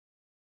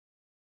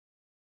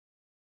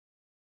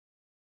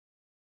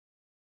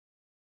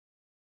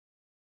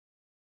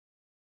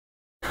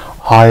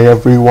Hi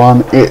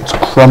everyone, it's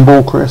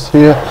CrumbleChris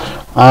here,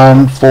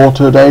 and for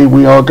today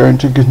we are going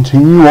to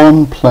continue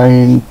on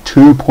playing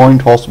 2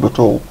 Point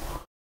Hospital.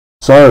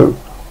 So,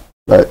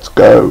 let's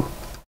go.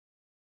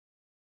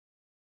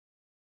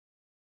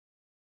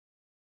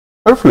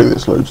 Hopefully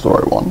this loads the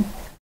right one.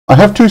 I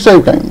have 2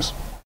 save games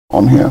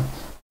on here.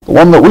 The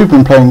one that we've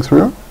been playing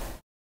through.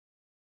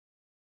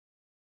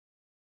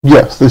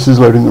 Yes, this is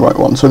loading the right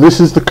one. So this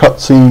is the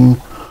cutscene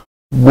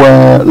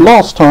where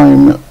last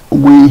time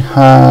we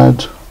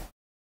had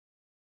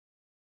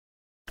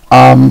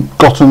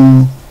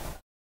gotten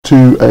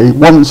to a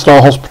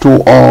 1-star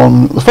hospital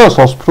on the first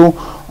hospital,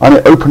 and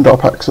it opened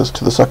up access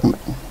to the second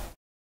one.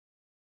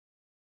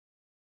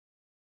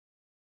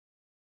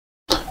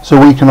 So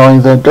we can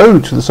either go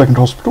to the second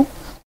hospital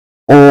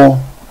or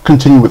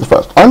continue with the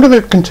first. I'm going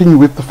to continue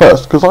with the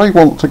first because I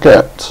want to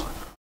get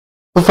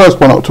the first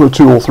one up to a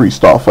 2 or 3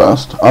 star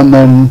first, and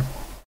then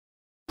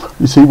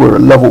you see we're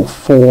at level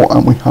 4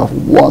 and we have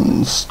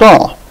 1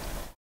 star.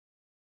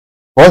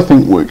 So I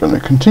think we're going to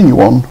continue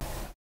on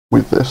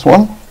with this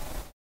one.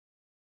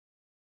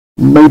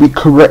 Maybe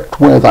correct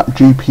where that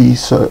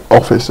GP's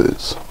office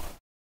is.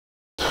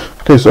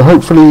 Okay, so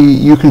hopefully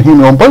you can hear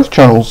me on both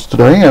channels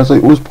today. As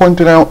it was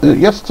pointed out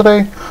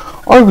yesterday,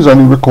 I was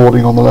only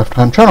recording on the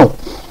left-hand channel,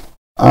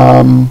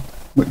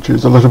 which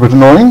is a little bit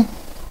annoying.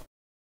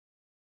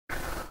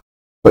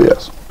 But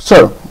yes,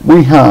 so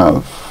we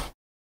have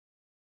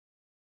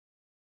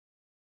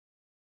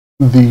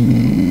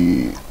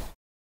the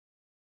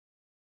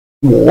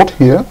ward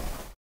here.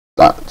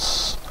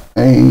 That's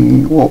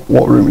a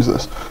what room is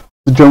this?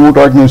 The general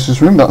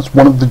diagnosis room. That's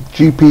one of the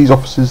GP's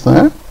offices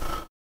there.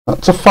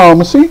 That's a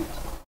pharmacy.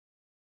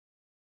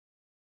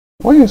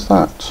 Why is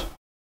that?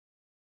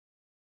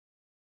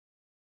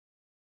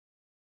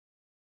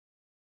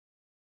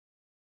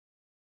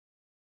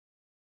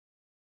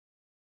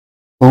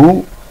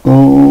 Oh,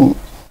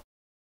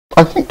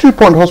 I think 2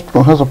 Point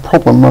Hospital has a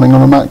problem running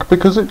on a Mac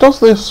because it does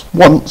this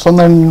once and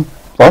then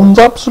runs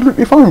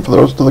absolutely fine for the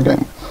rest of the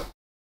game.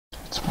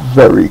 It's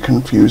very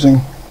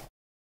confusing.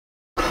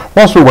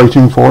 Whilst we're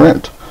waiting for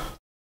it,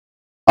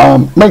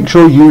 make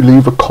sure you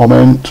leave a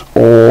comment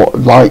or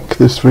like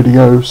this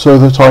video so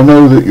that I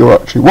know that you're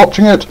actually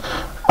watching it,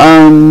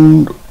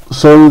 and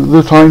so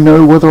that I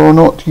know whether or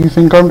not you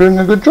think I'm doing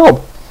a good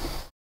job.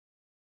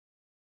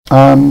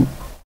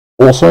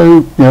 Also,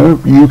 you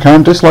know, you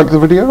can dislike the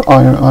video.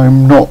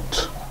 I'm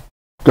not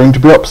going to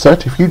be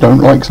upset if you don't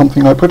like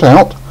something I put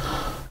out.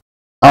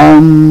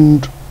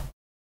 And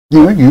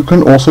you know, you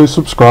can also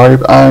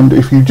subscribe, and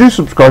if you do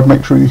subscribe,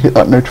 make sure you hit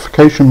that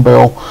notification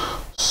bell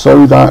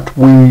so that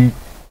I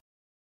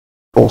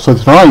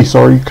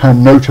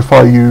can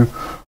notify you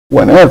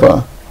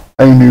whenever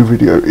a new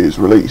video is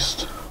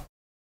released.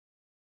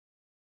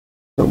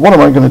 So what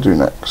am I going to do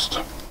next?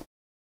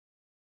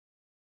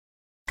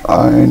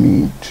 I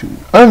need to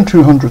earn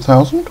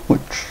 200,000,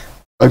 which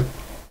I've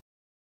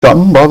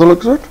done by the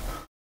looks of it.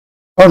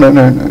 Oh no,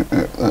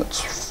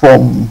 that's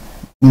from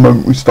the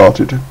moment we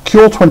started.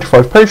 Cure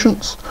 25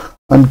 patients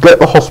and get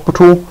the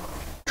hospital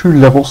to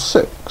level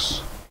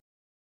 6.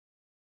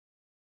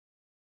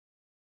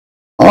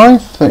 I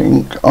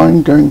think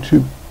I'm going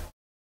to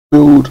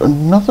build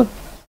another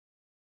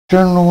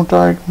general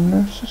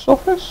diagnosis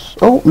office.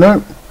 Oh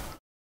no,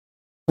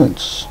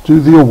 let's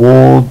do the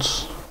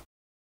awards.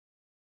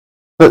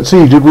 Let's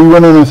see, did we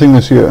win anything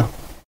this year?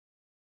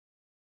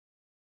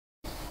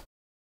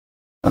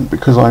 And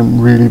because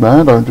I'm really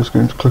bad, I'm just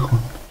going to click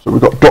on. So we've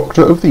got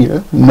Doctor of the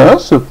Year,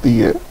 Nurse of the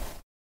Year,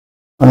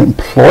 and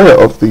Employer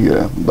of the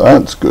Year.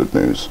 That's good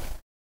news.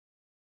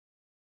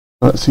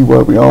 Let's see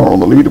where we are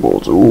on the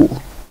leaderboards. Ooh,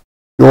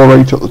 Cure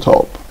rate at the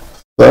top.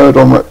 3rd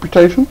on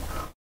reputation.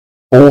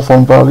 4th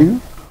on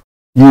value.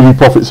 Yearly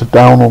profits are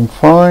down on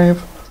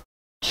 5.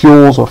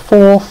 Cures are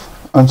 4th.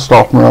 And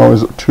staff morale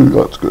is at 2.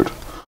 That's good.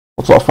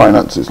 What's our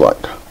finances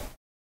like?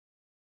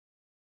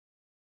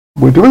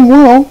 We're doing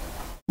well.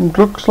 It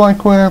looks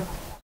like we're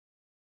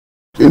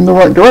in the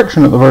right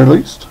direction at the very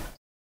least.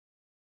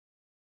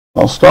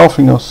 Our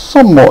staffing are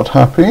somewhat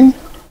happy.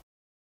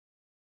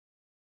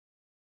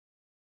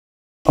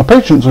 Our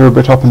patients are a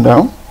bit up and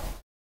down.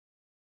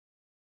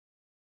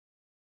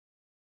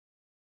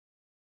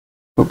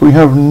 But we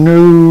have no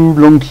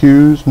long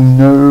queues,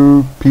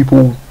 no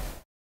people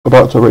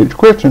about to rage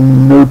quit,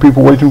 and no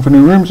people waiting for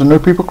new rooms, and no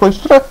people close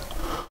to death.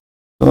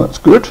 So that's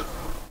good.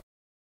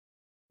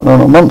 And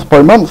on a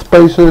month-by-month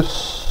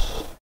basis,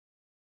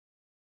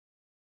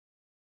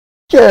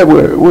 yeah,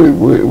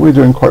 we're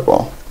doing quite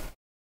well.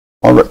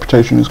 Our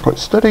reputation is quite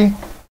steady.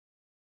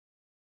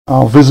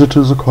 Our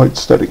visitors are quite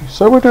steady.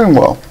 So we're doing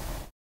well.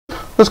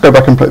 Let's go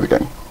back and play the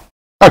game.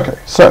 Okay,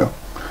 so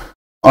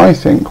I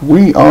think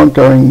we are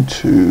going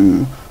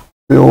to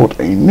build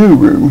a new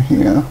room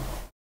here.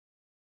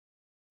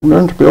 We're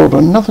going to build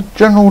another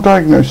general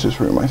diagnosis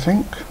room, I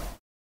think.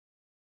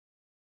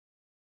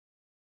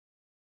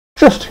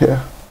 Just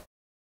here.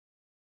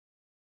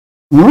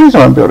 And the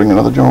reason I'm building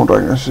another general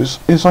diagnosis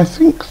is I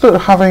think that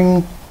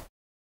having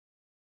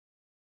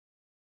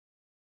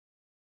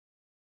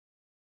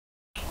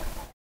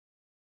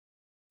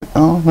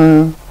Oh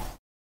no,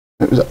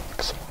 it was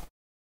X.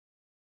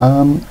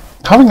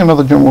 Having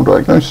another general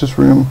diagnosis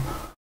room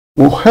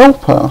will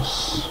help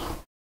us.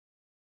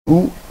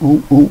 Ooh,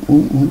 ooh, ooh,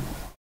 ooh, ooh.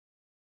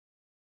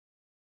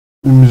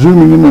 I'm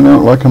zooming in and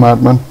out like a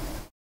madman.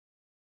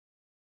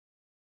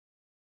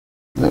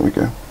 There we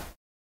go.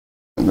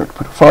 I'm going to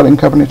put a filing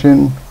cabinet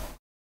in.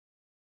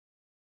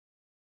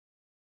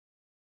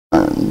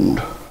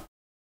 And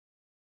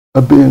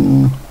a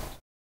bin.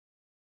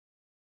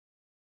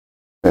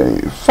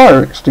 A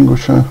fire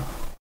extinguisher.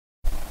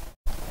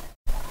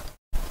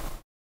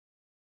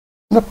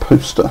 And a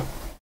poster.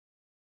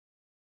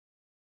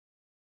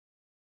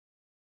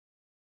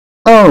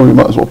 Oh, we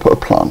might as well put a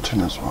plant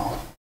in as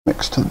well,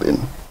 next to the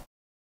bin.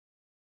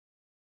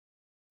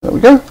 There we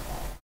go.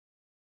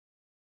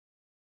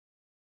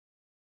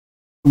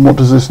 And what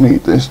does this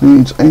need? This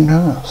needs a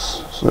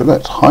nurse. So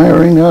let's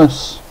hire a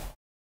nurse.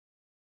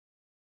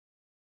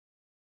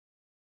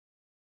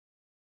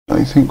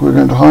 I think we're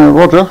going to hire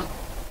Roger.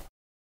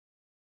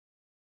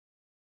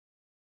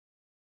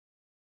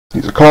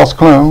 He's a class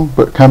clown,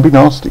 but can be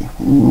nasty.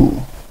 Ooh.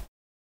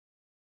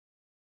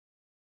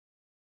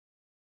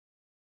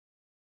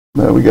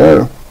 There we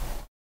go.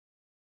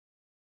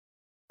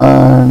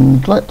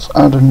 And let's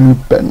add a new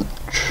bench.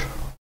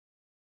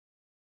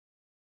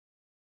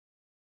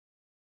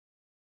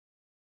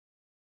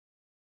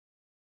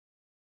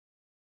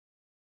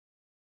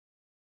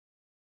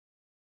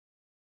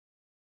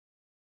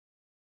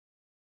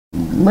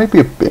 Maybe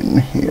a bin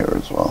here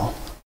as well.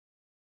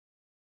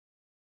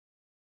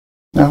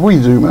 Now if we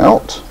zoom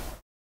out,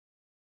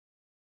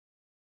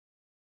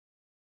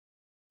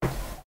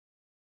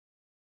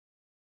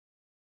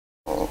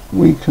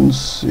 we can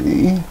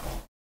see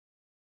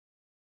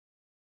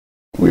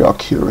we are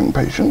curing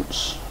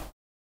patients.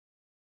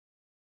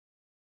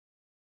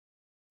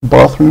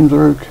 Bathrooms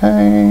are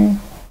okay.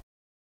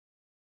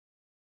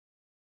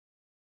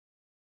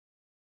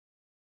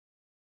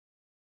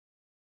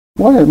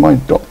 Why are my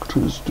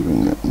doctors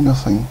doing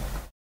nothing?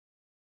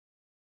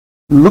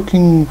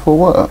 Looking for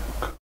work.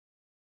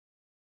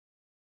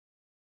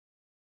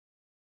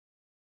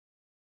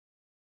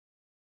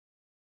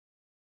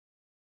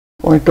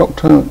 Why,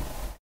 doctor,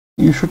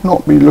 you should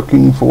not be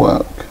looking for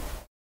work.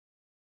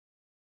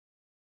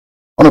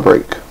 On a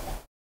break.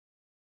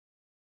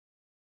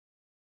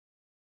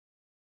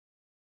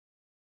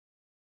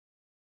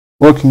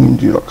 Working in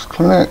Dulux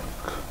Clinic.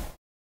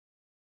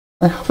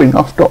 I have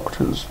enough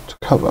doctors to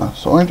cover,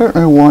 so I don't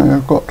know why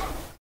I've got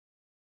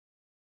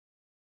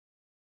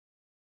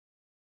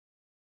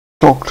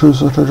doctors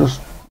that are just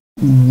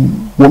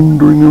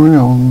wandering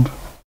around.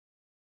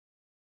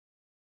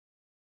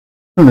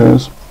 Who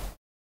knows?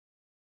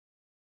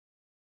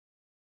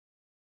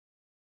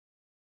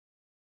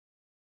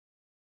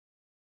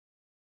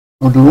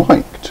 I'd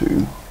like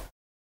to.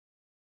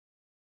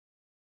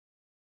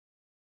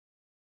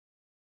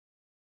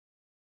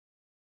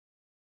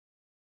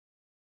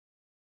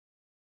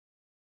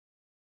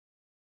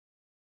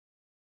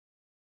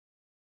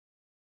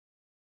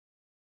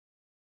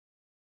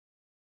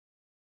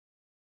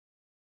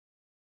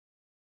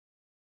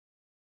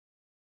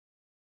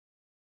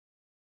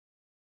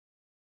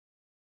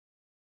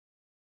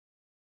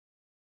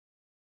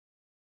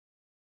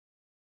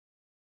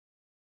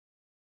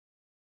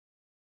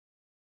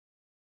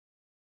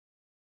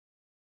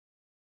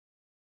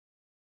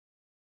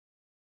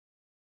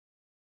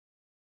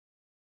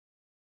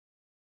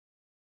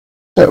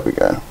 There we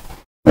go.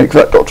 Make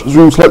that doctor's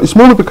room slightly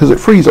smaller because it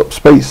frees up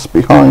space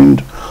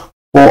behind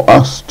for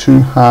us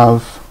to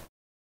have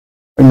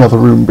another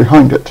room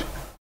behind it.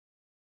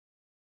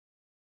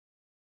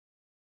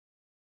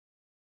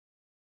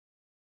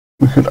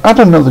 We could add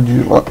another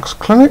Dulux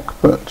Clinic,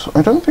 but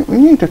I don't think we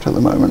need it at the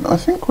moment. I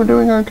think we're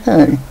doing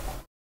okay.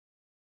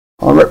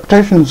 Our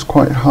reputation is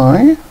quite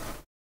high.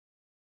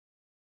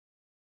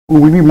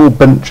 Well, we need more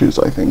benches,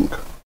 I think.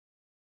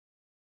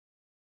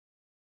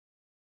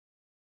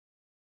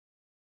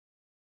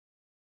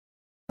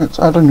 Let's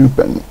add a new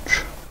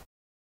bench.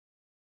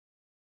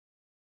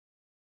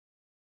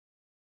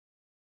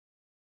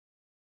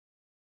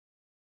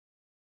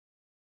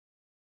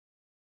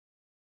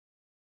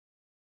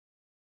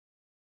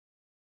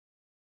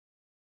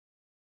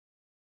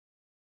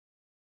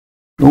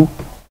 Oh,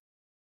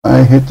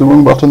 I hit the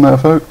wrong button there,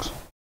 folks.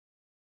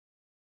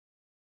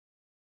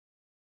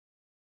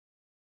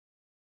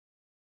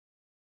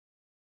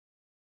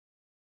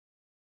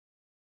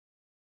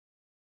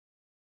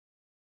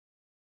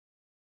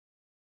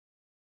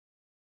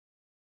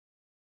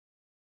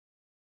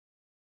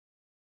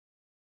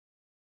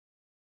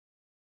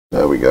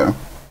 There we go.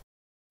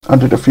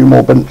 Added a few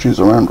more benches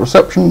around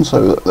reception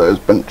so that there's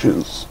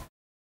benches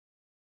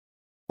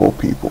for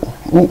people.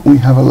 Oh, we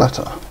have a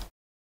letter.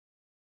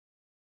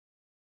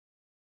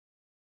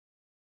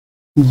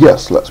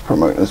 Yes, let's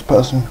promote this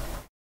person.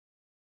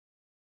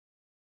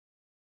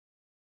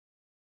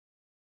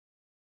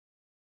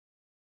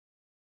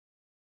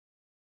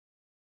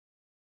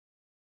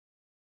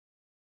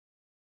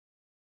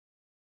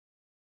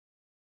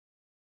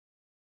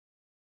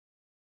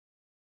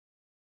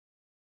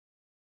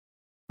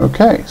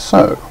 Okay,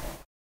 so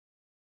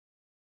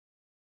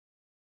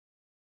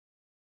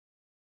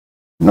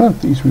none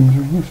of these rooms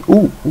are used.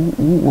 Ooh,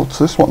 what's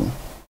this one?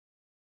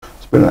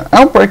 There's been an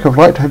outbreak of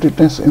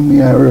lightheadedness in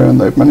the area, and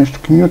they've managed to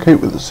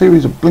communicate with a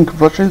series of blinker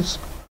flashes.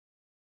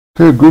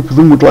 A group of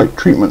them would like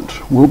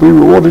treatment. We'll be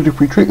rewarded if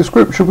we treat this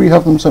group. Should we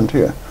have them sent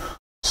here?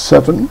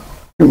 7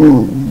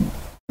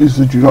 is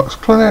the Deluxe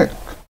Clinic.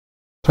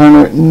 Time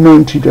out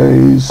 90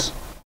 days.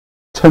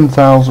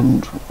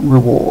 10,000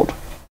 reward.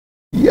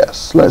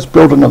 Yes, let's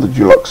build another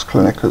Deluxe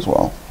Clinic as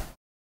well.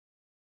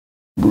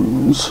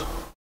 Rooms.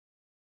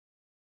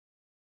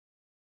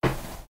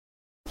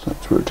 So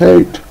let's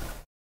rotate.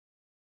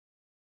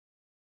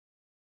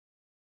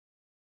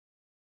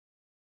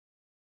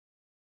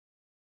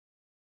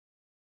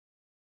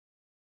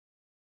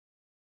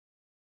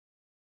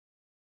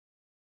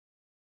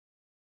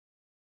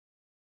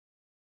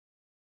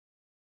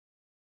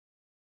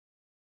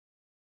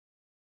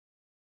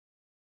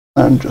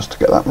 And just to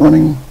get that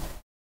running,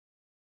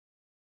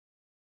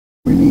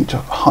 we need to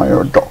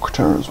hire a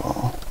doctor as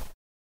well.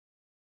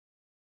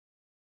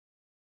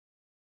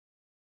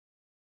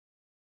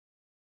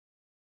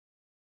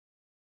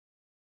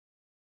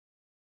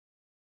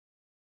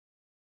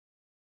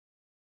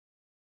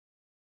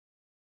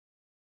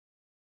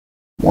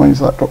 Why is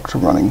that doctor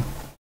running?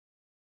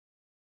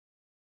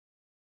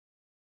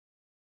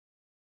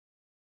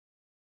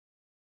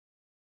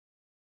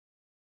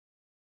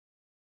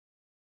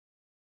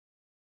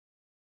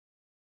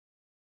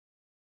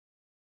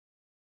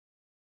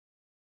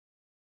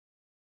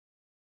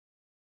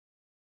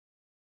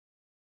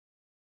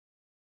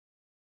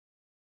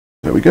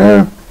 There we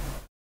go.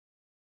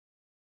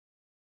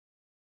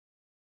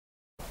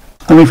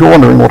 And if you're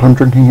wondering what I'm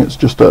drinking, it's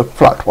just a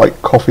flat white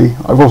coffee.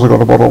 I've also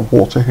got a bottle of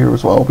water here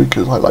as well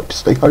because I like to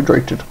stay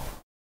hydrated.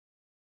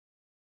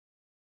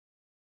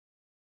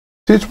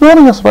 See, it's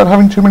warning us about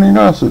having too many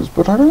nurses,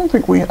 but I don't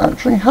think we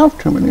actually have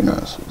too many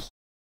nurses.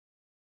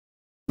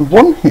 There's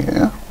one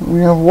here.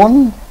 We have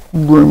one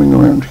roaming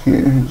around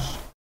here who's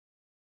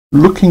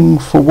looking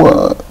for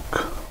work.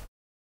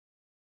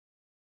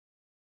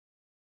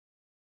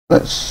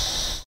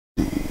 Let's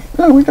see.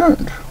 No, we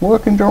don't.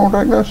 Work in general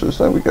diagnosis.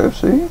 There we go,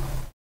 see?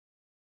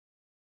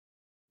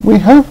 We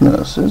have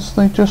nurses,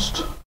 they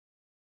just...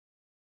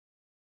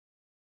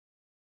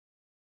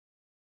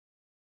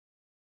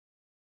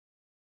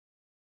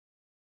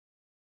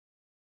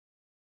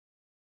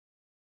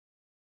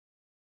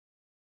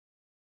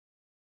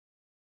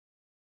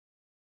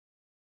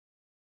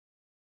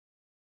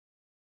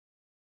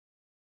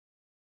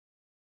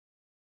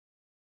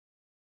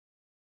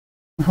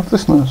 We have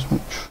this nurse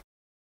which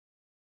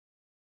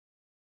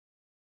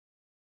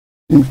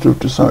seems to have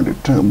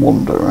decided to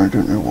wander, I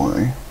don't know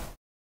why.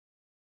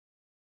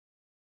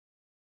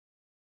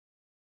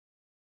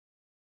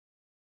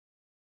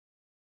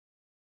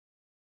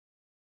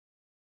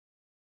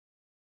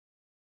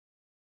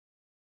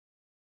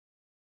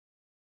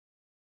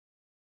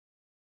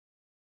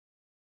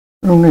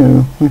 Oh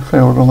no, we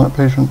failed on that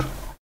patient.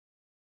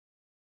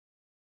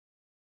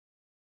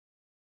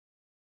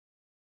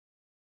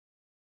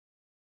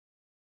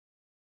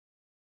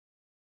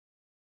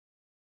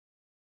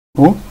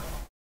 Oh?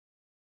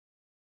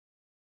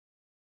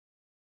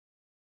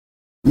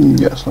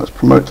 Yes, let's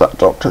promote that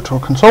doctor to a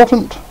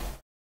consultant.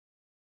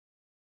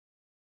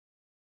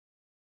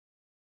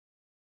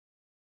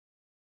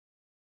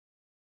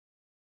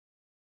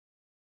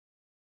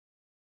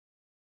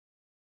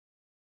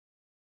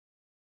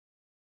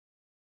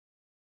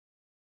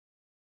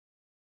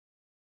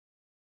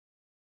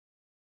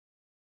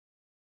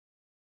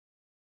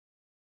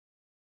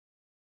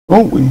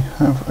 Oh, we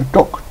have a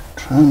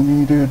doctor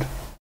needed.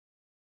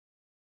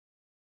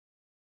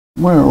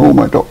 Where are all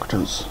my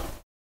doctors?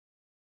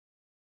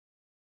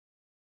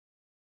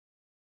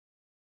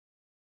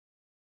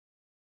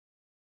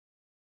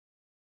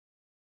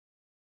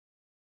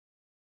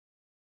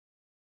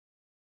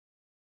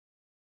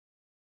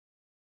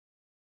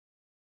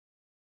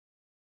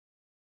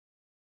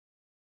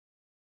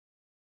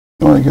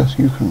 Well, I guess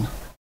you can...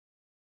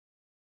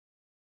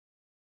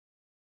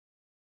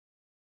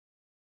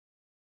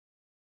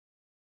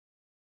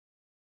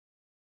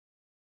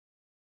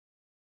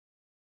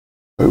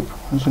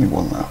 Oh, there's only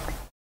one left.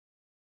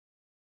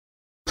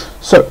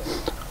 So,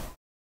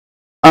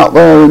 out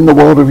there in the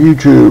world of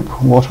YouTube,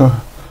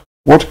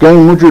 what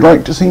game would you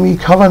like to see me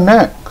cover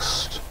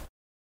next?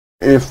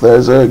 If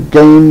there's a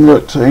game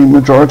that a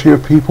majority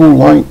of people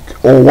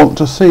like or want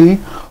to see,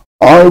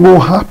 I will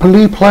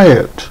happily play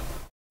it.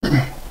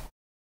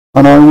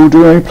 And I will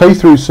do a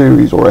playthrough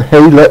series, or a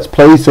Hey Let's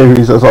Play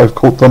series as I've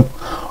called them,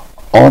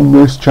 on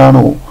this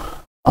channel.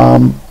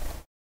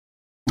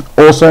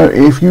 Also,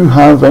 if you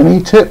have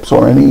any tips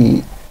or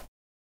any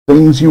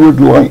things you would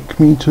like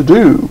me to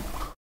do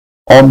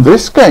on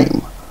this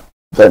game,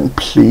 then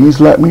please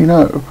let me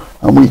know.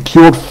 And we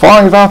cured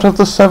 5 out of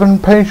the 7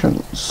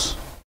 patients.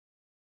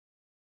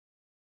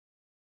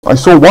 I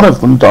saw one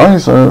of them die,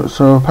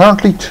 so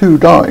apparently 2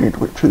 died,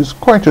 which is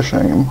quite a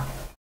shame.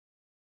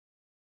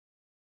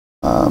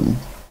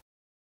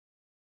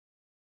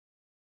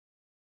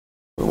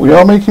 we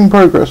are making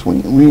progress.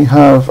 We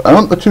have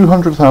earned the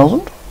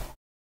 200,000.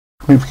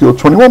 We've cured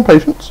 21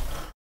 patients.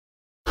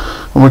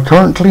 And we're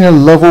currently a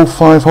level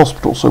 5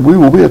 hospital, so we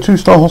will be a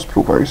 2-star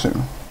hospital very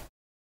soon.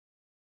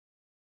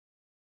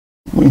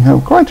 We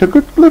have quite a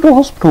good little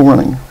hospital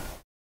running.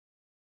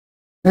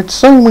 It's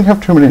saying we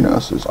have too many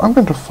nurses. I'm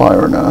going to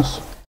fire a nurse.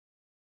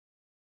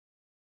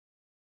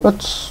 How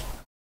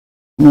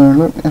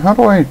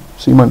do I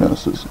see my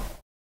nurses?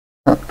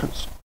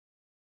 Characters.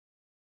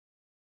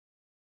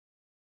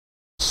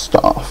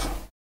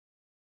 Staff.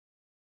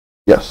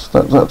 Yes,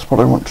 that's what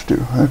I want to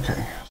do.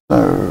 Okay,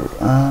 so,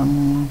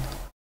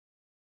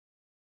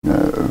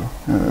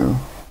 no.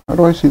 How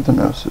do I see the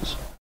nurses?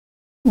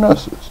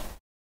 Nurses.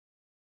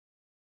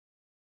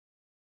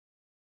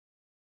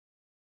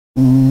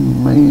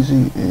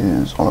 Maisie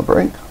is on a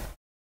break.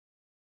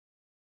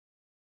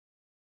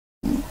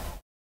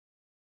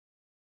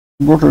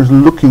 Roger is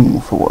looking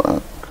for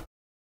work.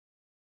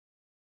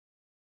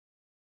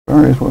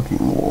 Barry is working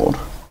in the ward.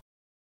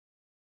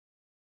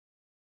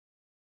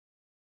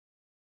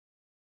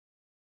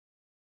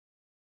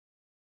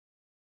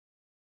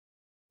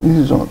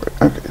 He's on a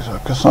break. Okay, so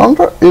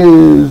Cassandra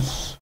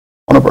is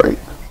on a break.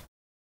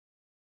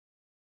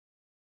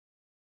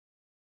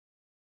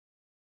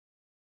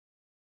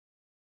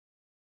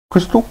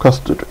 Crystal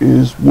Custard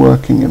is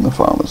working in the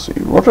pharmacy.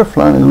 Roger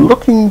Flan is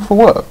looking for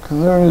work.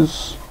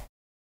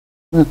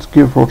 Let's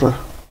give Roger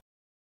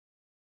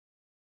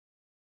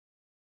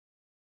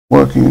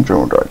working in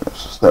general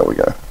diagnosis. There we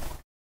go.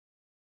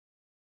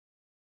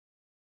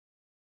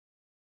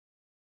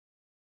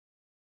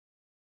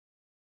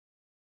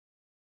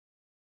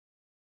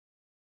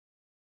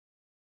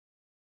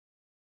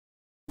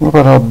 What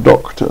about our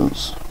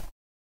doctors?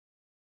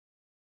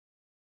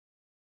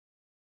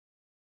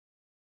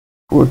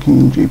 Working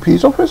in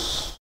GP's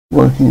office,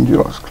 working in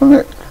Dulux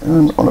Clinic,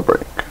 and on a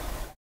break.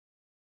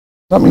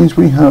 That means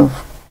we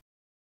have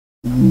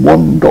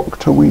one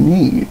doctor we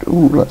need.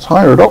 Ooh, let's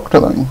hire a doctor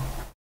then.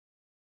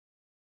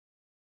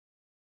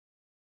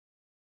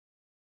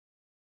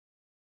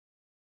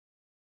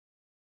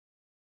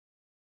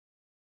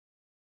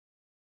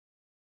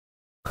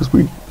 Because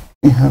we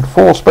had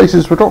 4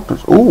 spaces for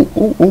doctors. Ooh.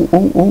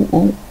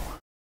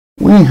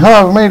 We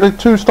have made a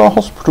 2-star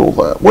hospital.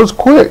 That was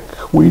quick.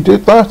 We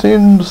did that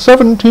in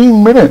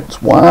 17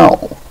 minutes.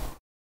 Wow.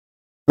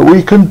 Do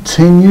we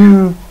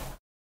continue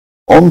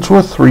on to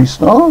a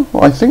 3-star?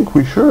 I think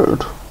we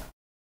should.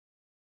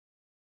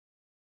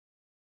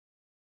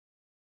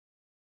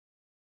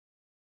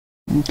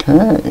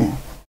 Okay.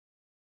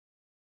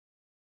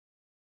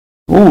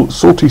 Oh,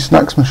 salty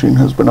snacks machine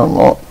has been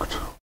unlocked.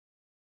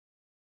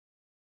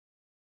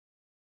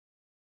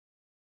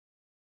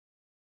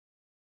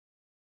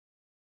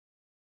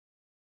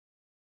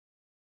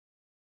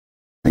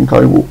 I think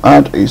I will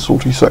add a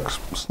salty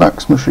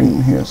snacks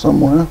machine here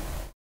somewhere.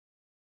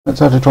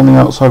 Let's add it on the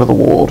outside of the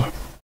ward.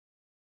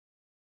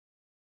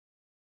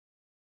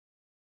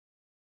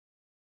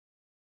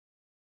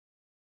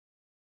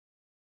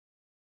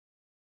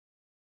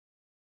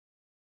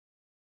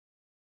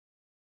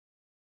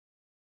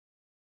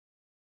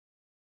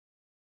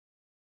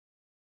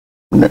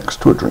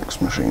 Next to a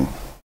drinks machine.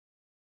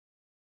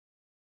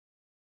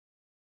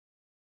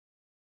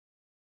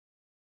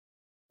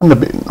 And a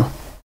bin.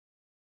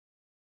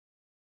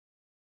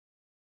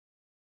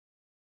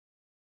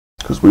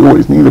 Because we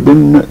always need a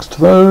bin next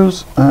to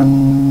those,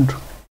 and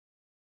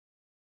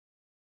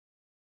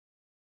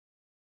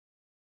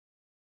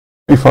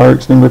a fire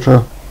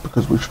extinguisher,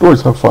 because we should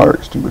always have fire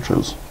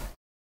extinguishers.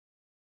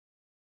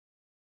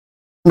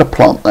 And a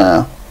plant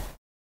there.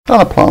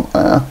 And a plant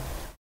there.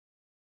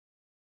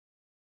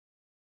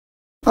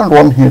 And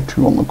one here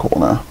too on the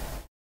corner.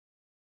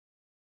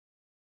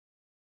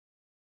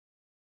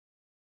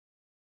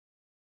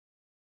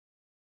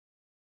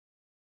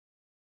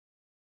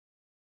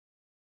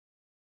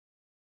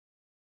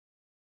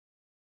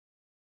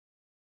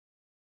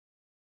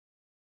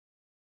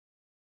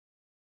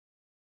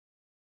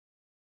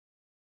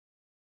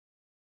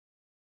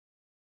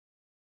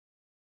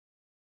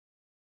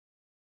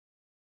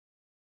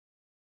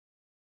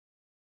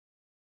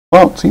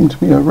 Well, it seemed to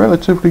be a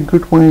relatively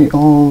good way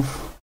of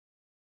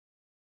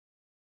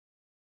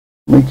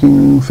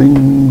making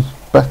things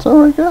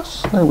better, I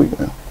guess. There we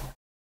go.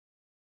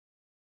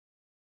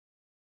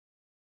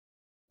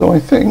 So I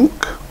think,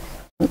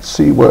 let's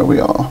see where we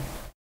are.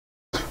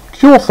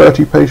 Cure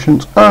 30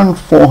 patients, earn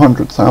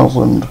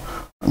 400,000,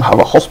 and have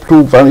a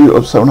hospital value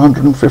of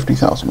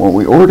 750,000. Well,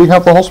 we already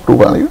have the hospital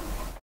value.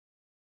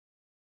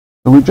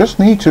 So we just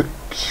need to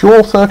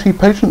cure 30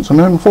 patients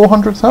and earn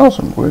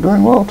 400,000. We're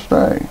doing well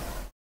today.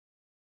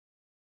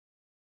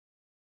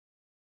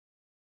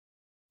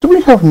 Do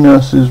we have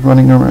nurses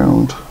running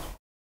around?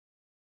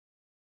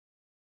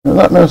 No,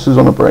 that nurse is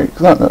on a break.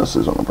 That nurse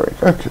is on a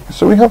break. Okay,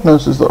 so we have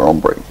nurses that are on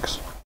breaks.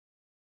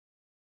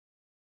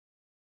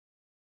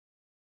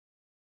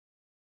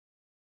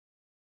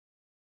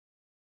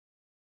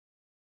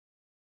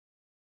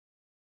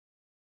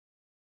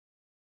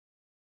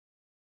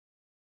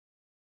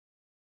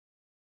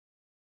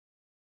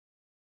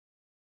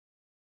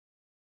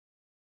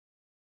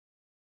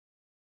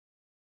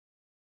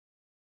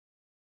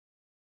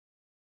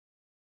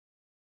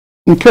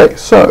 Okay,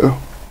 so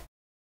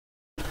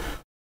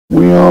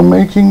we are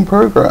making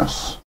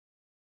progress.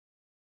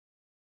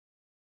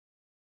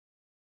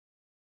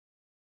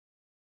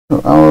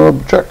 So our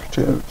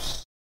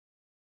objectives.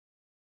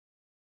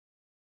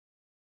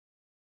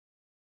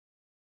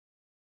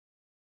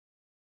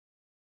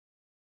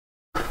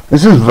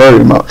 This is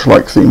very much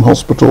like Theme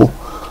Hospital.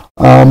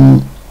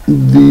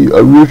 The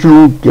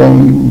original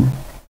game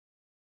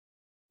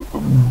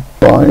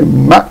by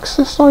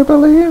Maxis, I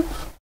believe.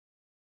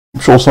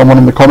 I'm sure someone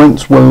in the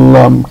comments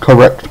will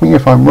correct me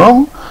if I'm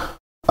wrong.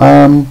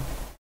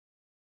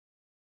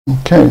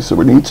 Okay, so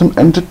we need some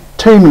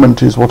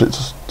entertainment is what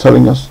it's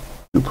telling us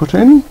to put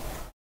in.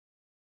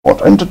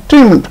 What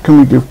entertainment can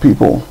we give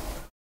people?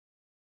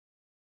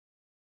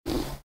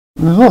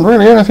 There's not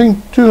really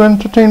anything to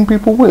entertain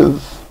people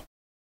with.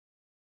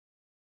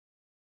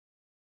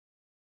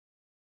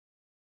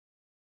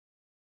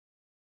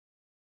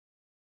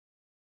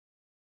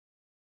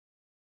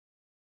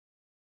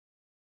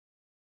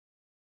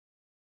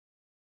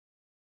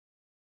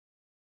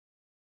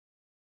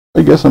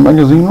 I guess a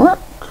magazine rack?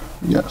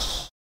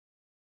 Yes.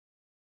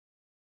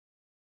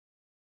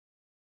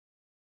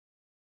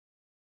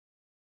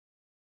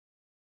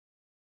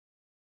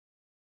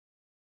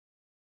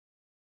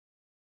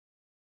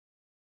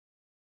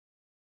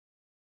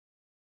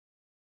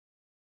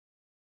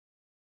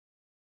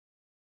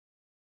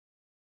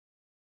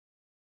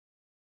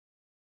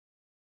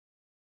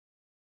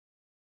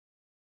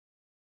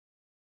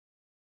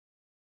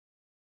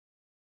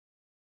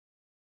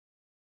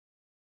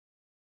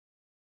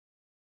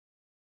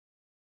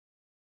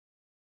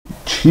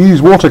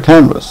 Cheese water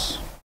canvas.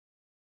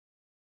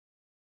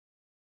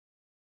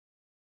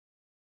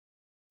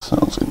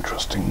 Sounds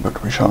interesting,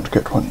 but we shan't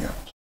get one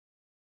yet.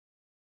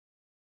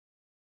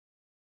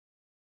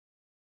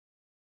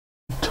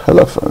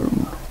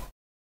 Telephone.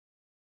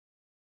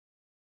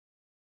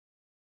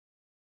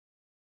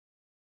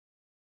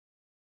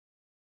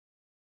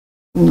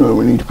 No,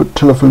 we need to put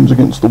telephones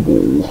against the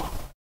wall.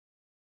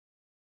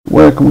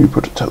 Where can we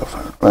put a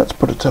telephone? Let's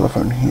put a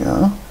telephone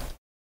here.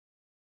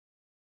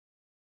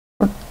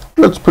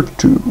 Let's put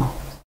two.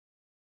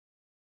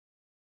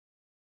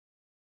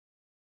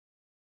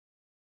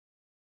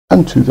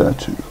 And two there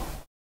too.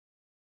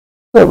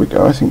 There we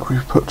go, I think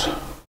we've put...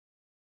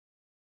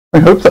 I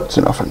hope that's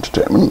enough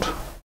entertainment.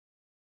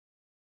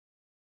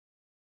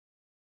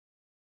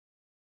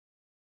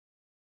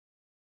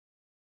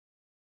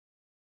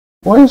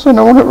 Why is there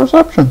no one at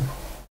reception?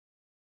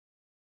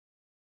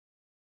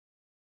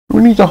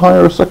 We need to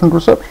hire a second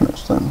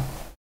receptionist then.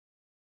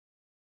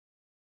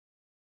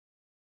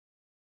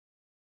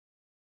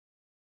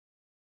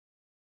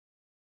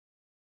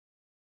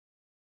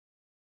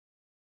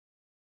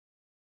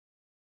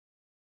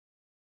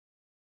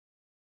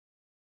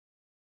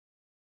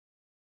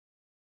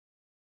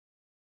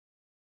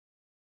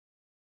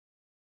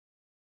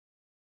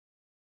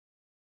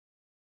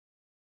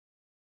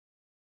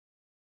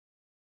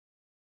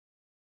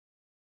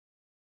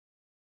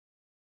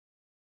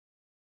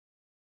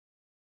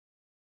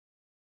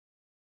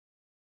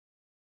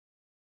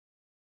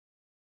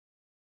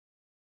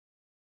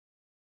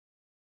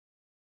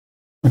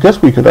 I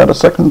guess we could add a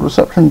second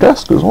reception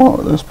desk as well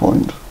at this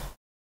point.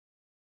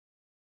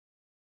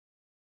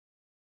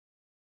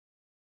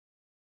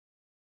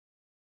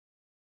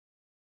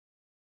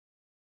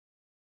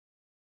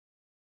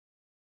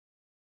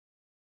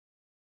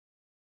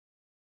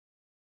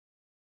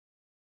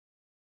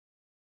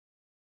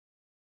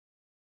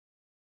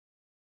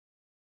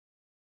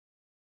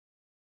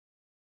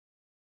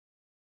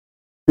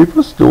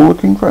 People are still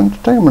looking for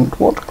entertainment.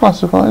 What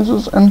classifies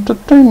as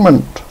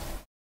entertainment?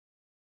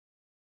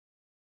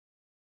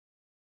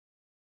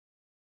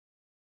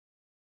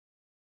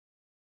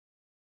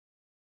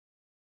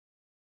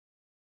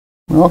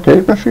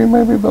 Arcade machine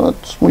maybe,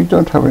 but we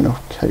don't have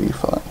enough K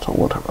for that, or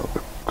whatever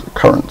the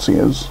currency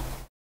is.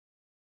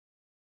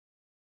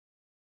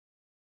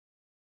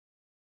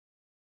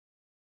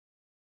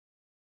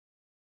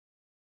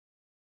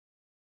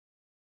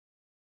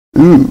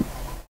 Ooh.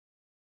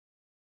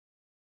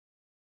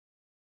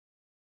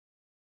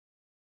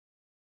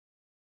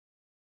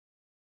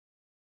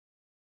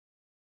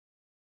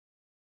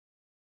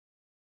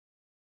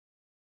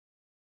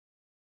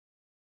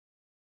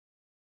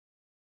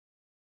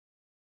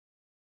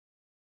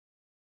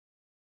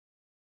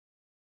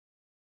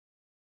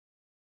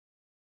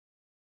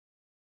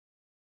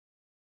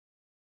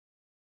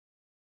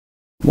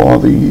 What are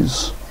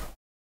these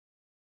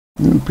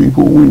new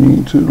people? We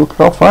need to look at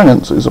our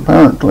finances,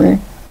 apparently.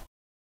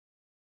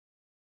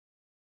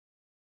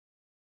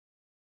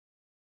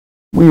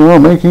 We are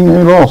making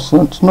a loss.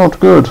 That's not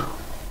good.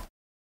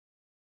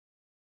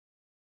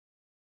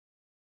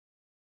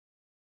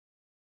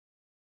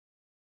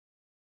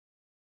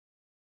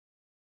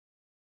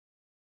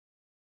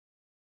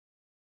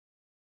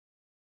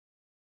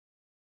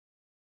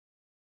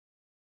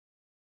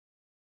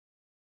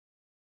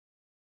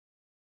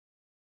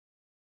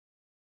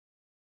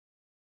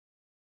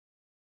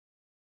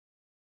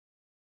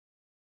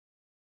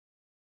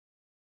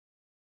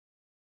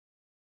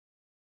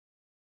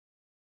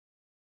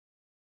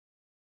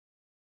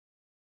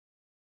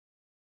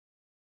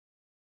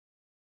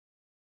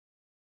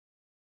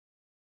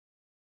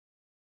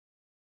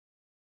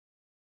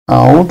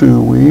 how do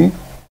we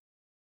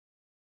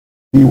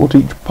see what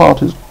each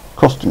part is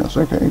costing us?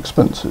 Okay,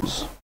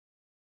 expenses.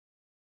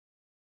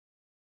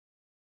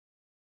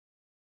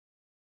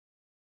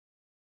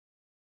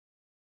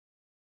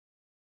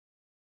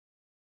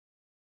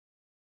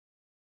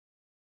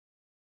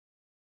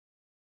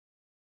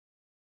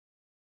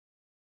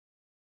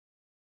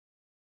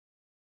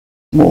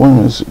 What one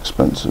is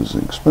expenses?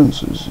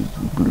 Expenses is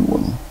the blue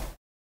one.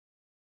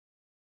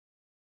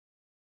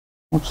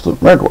 What's the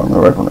red one? The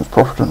red one is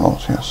profit and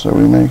loss, yes. So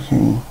we're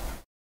making...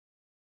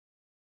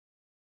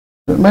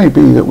 It may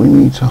be that we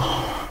need to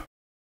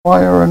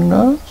hire a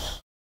nurse?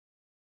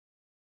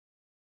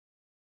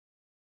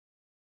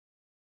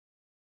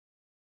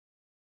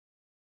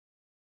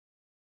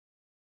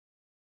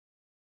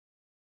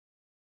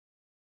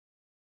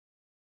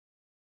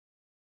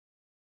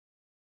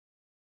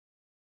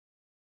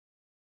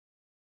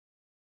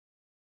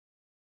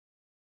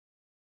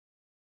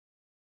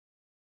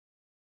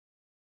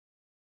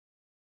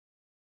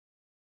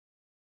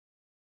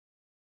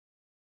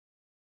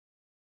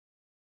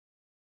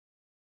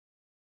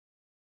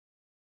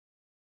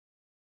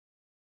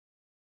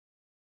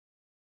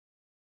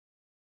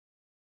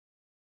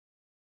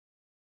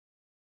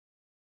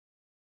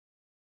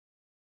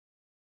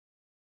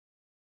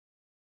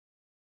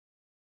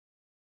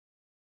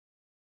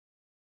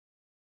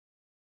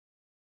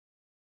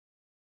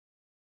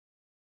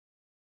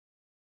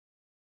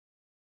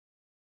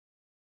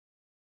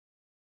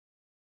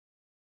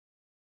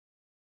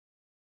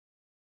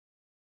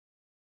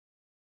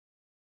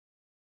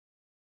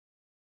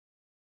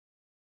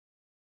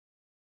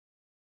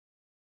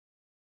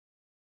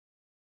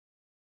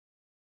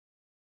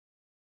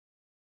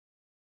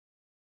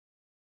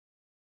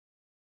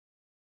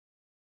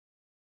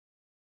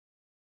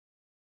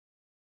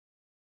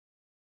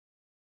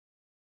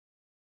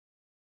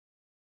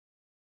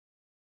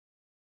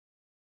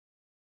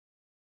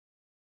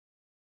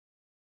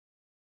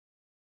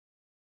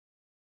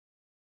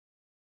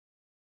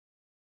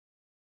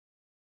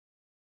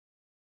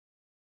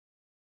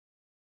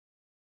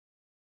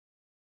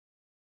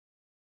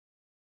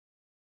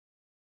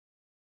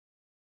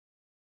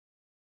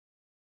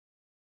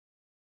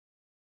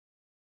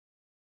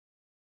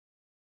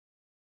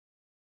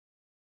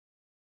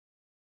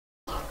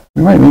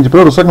 We might need to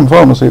build a second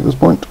pharmacy at this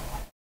point.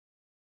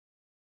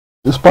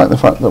 Despite the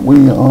fact that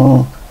we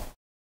are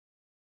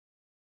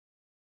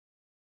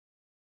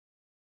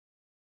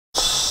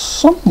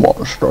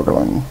somewhat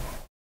struggling.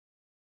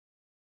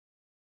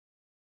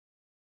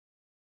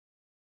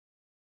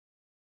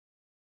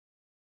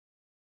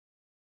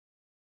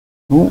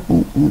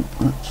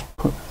 Let's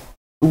put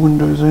the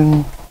windows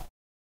in.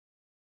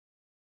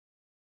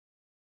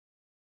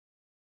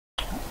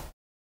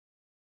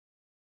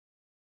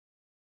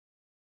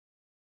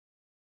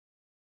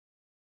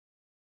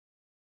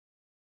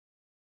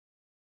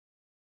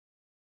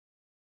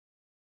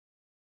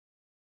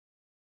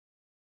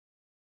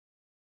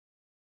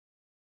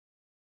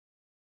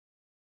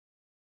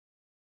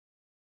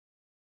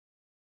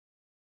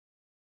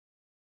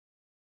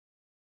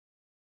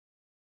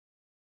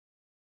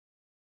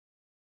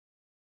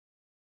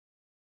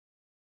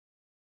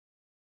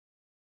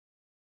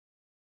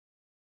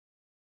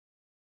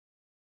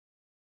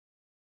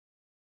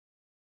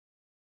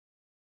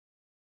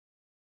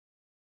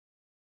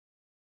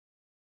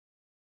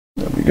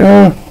 There we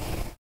go.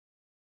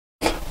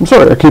 I'm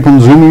sorry, I keep on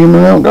zooming in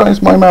and out,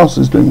 guys. My mouse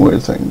is doing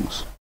weird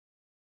things.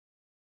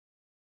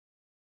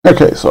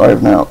 Okay, so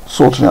I've now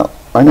sorted out.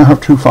 I now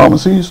have 2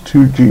 pharmacies,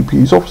 2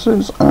 GP's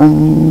offices,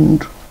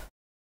 and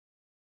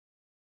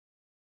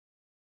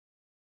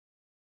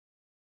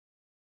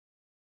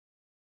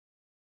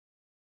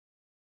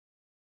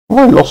have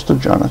I lost a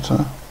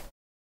janitor?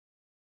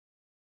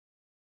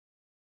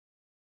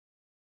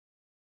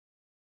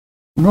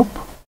 Nope.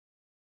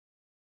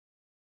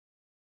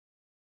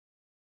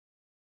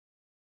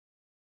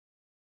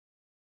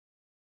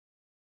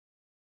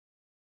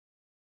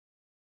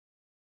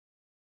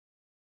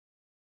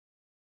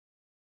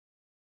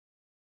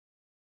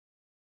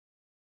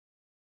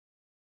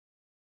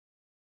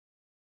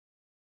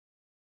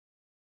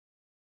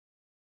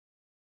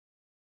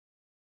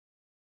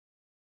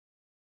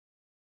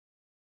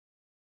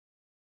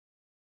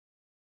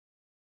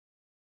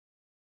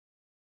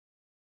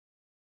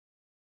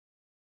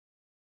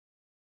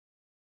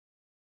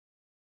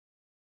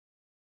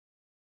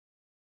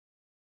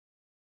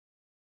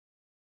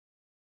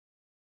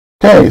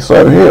 Okay,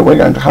 so here we're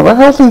going to have a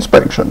health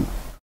inspection.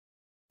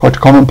 Quite a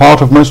common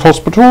part of most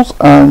hospitals,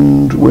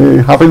 and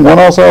we're having one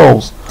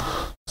ourselves.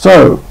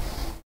 So,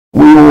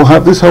 we will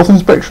have this health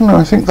inspection, and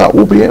I think that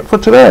will be it for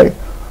today.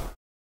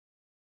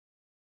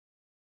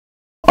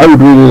 I would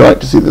really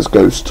like to see this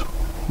ghost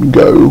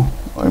go.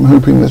 I'm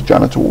hoping this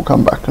janitor will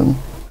come back and...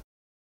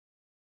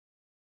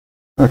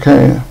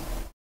 Okay.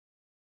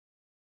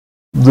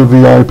 The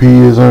VIP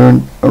is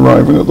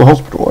arriving at the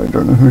hospital. I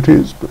don't know who it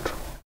is, but...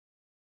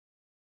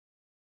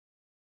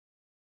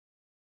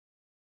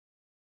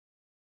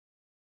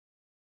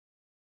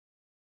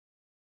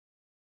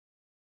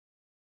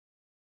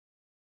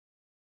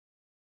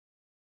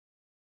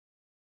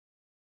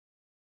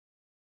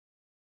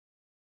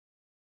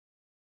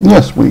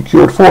 Yes, we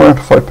cured 4 out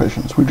of 5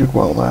 patients. We did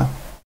well there.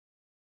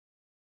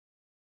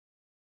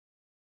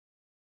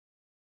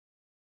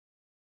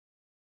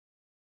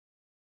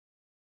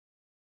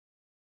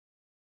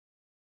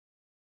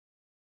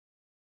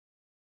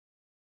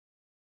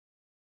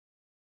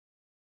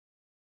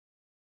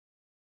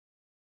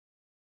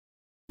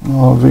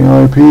 Our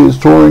VIP is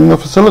touring the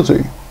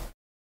facility.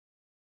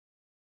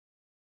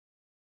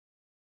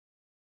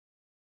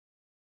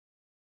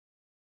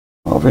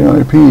 Our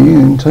VIP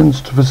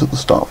intends to visit the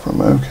staff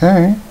room.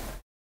 Okay.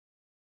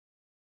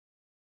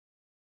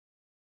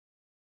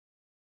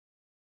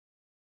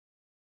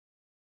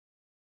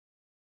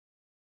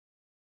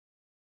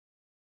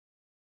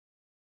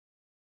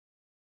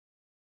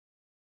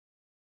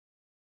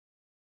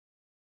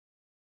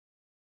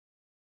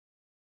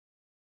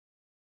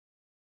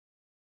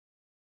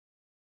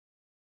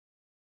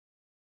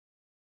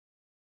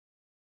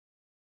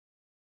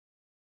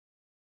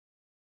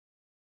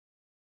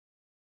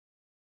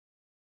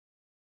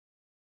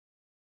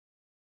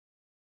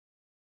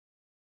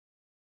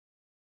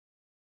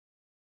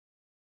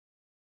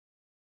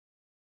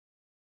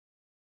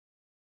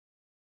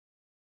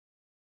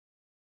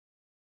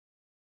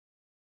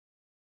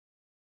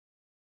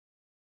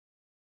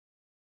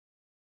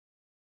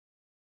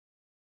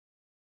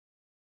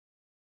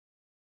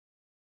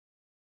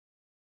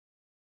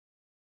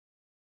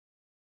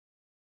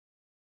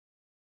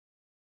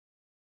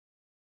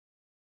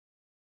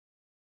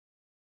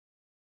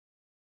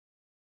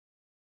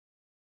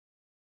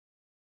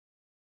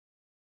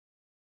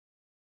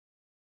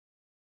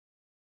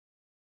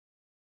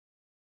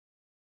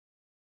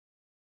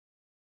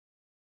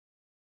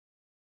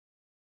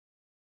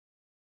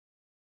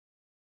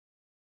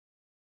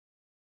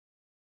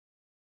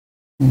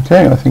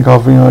 Okay, I think our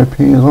VIP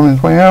is on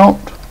his way out.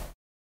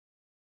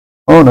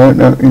 Oh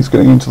no, he's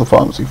going into the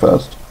pharmacy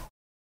first.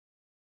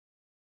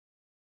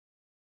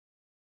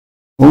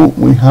 Oh,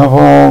 we have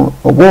our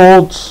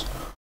awards.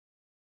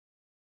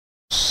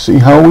 See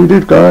how we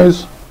did,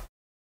 guys.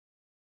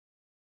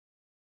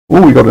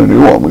 Oh, we got a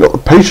new one. We got the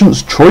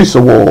Patient's Choice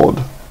Award,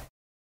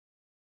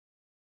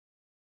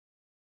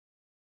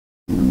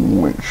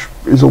 which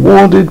is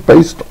awarded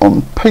based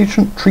on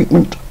patient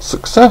treatment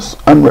success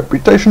and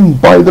reputation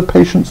by the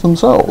patients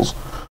themselves.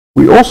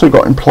 We also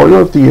got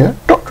Employer of the Year,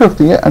 Doctor of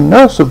the Year, and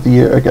Nurse of the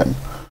Year again.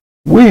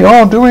 We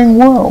are doing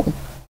well.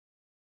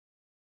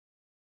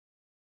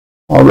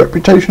 Our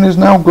reputation is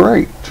now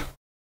great.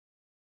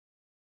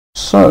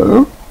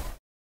 So,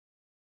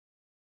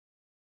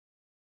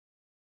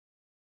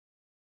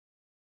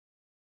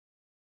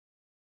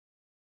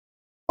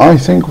 I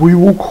think we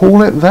will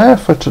call it there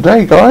for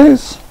today,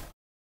 guys.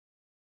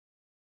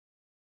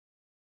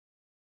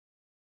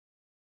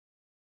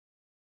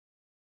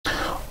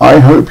 I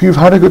hope you've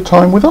had a good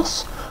time with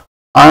us,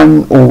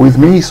 or with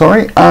me,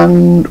 sorry,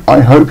 and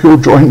I hope you'll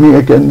join me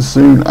again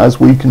soon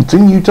as we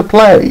continue to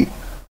play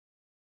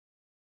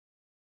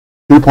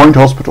 2 Point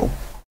Hospital.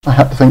 I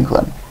had to think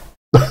then.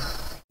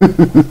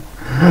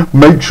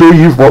 Make sure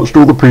you've watched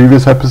all the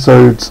previous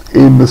episodes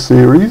in the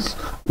series.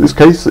 In this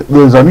case,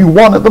 there's only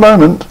 1 at the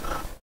moment,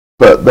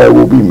 but there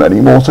will be many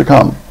more to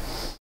come.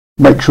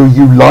 Make sure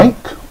you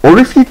like, or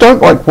if you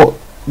don't like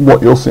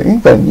what you're seeing,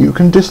 then you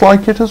can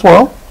dislike it as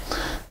well.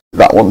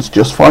 That one's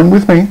just fine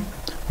with me.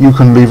 You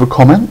can leave a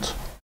comment,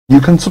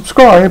 you can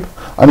subscribe,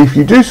 and if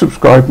you do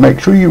subscribe, make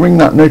sure you ring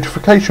that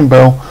notification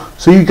bell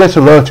so you get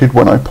alerted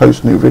when I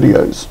post new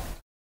videos.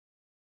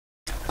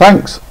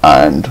 Thanks,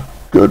 and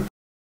good